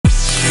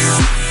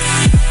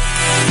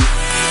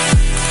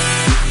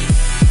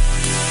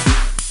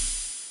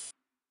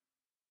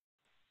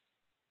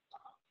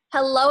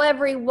Hello,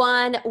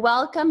 everyone.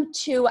 Welcome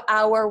to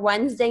our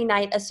Wednesday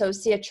night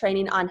associate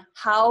training on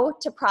how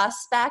to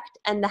prospect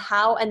and the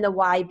how and the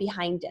why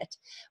behind it.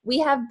 We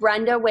have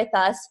Brenda with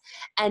us,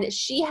 and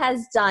she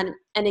has done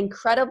an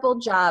incredible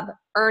job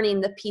earning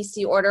the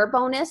PC order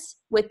bonus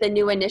with the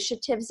new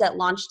initiatives that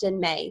launched in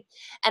May.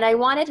 And I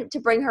wanted to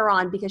bring her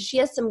on because she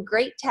has some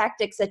great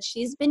tactics that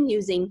she's been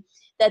using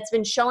that's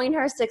been showing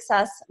her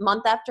success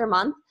month after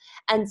month.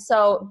 And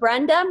so,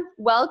 Brenda,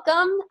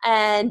 welcome,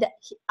 and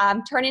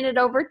I'm turning it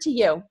over to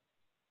you.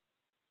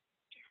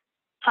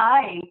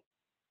 Hi.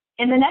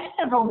 In the next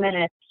several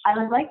minutes, I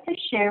would like to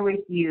share with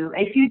you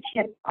a few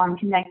tips on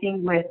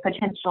connecting with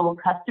potential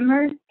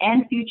customers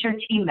and future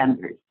team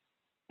members.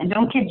 And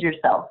don't kid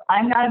yourself,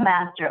 I'm not a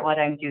master at what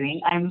I'm doing.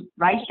 I'm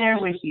right there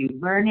with you,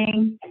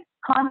 learning,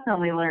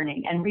 constantly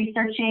learning and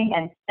researching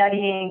and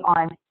studying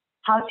on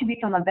how to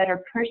become a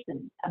better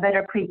person, a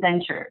better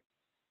presenter.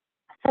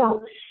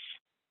 So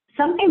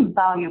something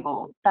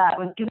valuable that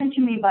was given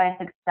to me by a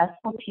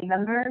successful team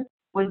member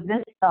was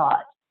this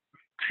thought: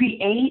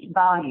 create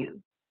value.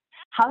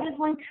 How does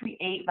one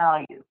create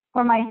value?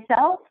 For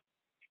myself,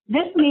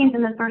 this means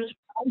in the first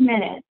 5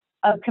 minutes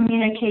of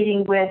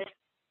communicating with,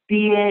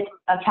 be it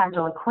a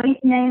casual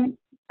acquaintance,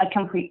 a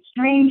complete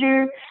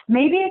stranger,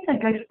 maybe it's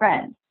a good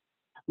friend,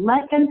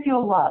 let them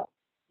feel loved,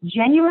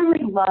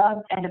 genuinely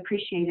loved and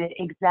appreciated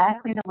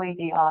exactly the way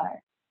they are.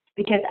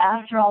 Because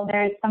after all,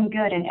 there is some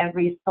good in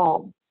every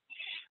soul.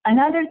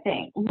 Another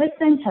thing,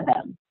 listen to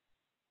them.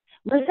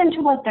 Listen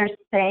to what they're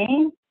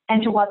saying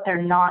and to what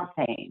they're not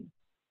saying.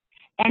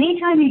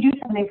 Anytime you do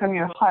something from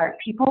your heart,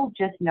 people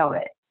just know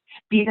it.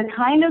 Be the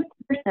kind of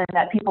person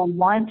that people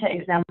want to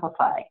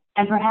exemplify.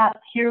 And perhaps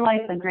here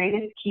lies the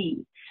greatest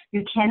key.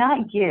 You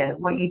cannot give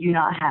what you do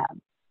not have.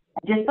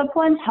 A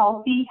disciplined,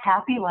 healthy,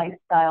 happy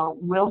lifestyle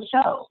will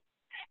show.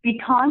 Be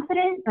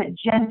confident but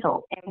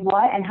gentle in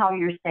what and how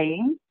you're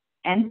saying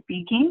and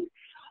speaking.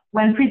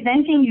 When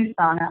presenting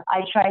USANA,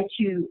 I try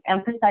to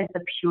emphasize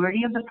the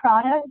purity of the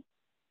product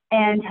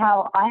and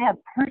how I have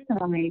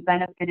personally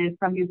benefited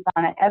from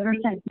USANA ever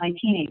since my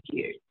teenage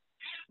years.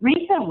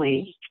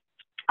 Recently,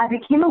 I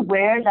became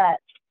aware that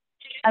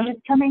I was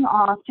coming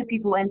off to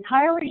people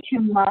entirely too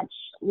much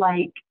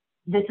like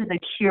this is a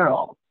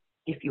cure-all,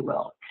 if you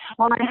will.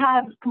 While I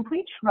have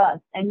complete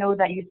trust and know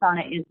that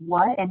USANA is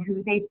what and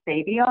who they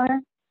say they are,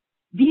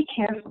 be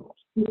careful,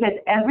 because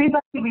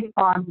everybody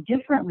responds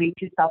differently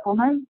to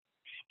supplements,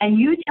 and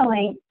you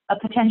telling a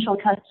potential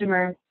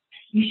customer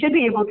you should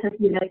be able to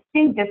see the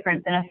distinct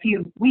difference in a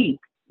few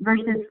weeks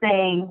versus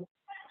saying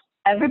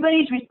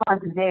everybody's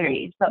response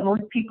varies, but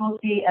most people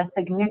see a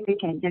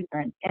significant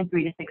difference in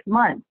 3 to 6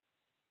 months.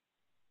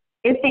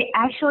 If they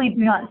actually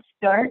do not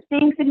start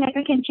seeing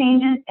significant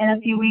changes in a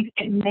few weeks,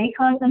 it may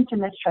cause them to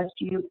mistrust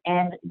you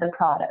and the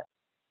product.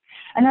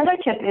 Another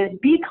tip is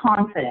be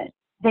confident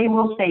they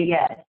will say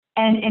yes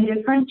and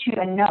indifferent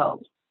to a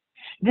no.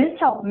 This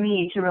helped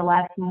me to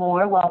relax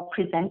more while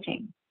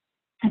presenting.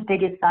 If they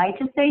decide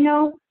to say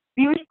no,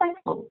 be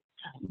respectful.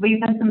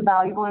 Leave them some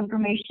valuable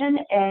information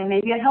and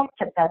maybe a health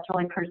tip that's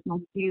really personal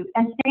to you,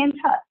 and stay in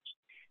touch.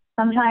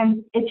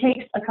 Sometimes it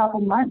takes a couple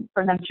months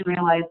for them to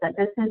realize that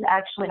this is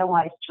actually a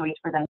wise choice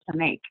for them to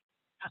make.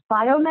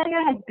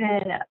 Biomega has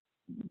been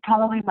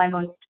probably my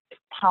most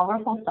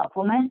powerful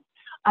supplement.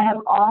 I have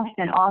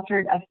often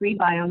offered a free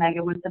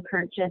Biomega with the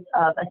purchase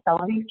of a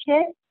Celanese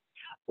kit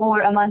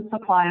or a month's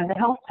supply of the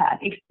health pack,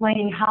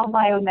 explaining how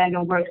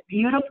Biomega works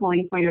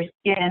beautifully for your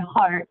skin and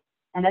heart,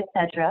 and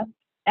etc.,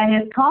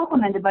 and is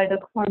complemented by the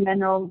core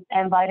minerals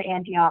and vita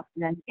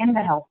antioxidants in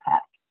the health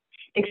pack.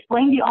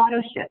 Explain the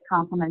auto ship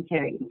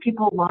complimentary.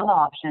 People love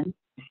options,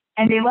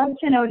 and they love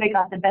to know they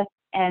got the best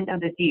end of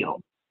the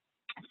deal.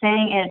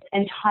 Saying it's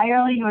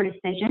entirely your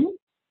decision,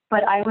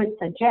 but I would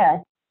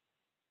suggest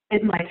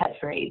is my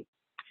catchphrase.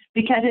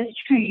 Because it's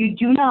true, you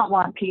do not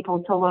want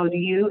people to loathe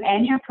you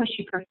and your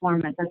pushy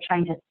performance of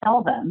trying to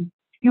sell them.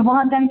 You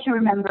want them to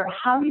remember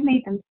how you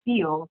made them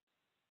feel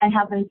and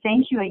have them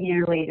thank you a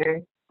year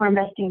later for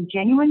investing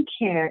genuine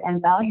care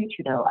and value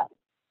to their life.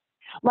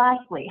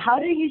 Lastly, how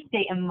do you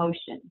stay in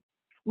motion?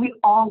 We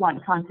all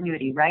want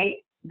continuity, right?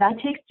 That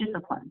takes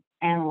discipline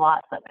and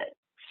lots of it.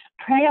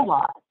 Pray a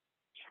lot.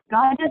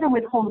 God doesn't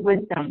withhold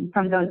wisdom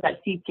from those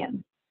that seek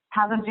Him.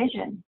 Have a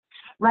vision.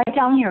 Write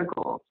down your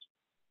goals.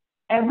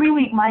 Every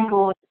week, my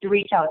goal is to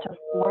reach out to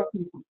 4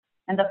 people,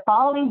 and the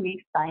following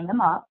week, sign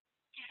them up,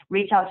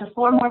 reach out to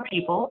 4 more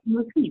people, and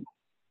repeat.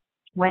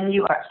 When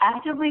you are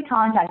actively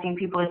contacting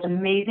people, it's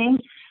amazing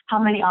how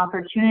many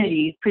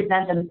opportunities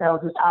present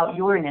themselves without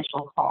your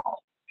initial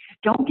call.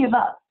 Don't give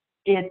up.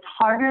 It's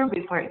harder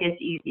before it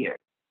gets easier.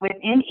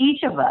 Within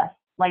each of us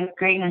lies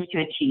greatness to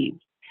achieve.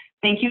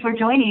 Thank you for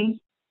joining.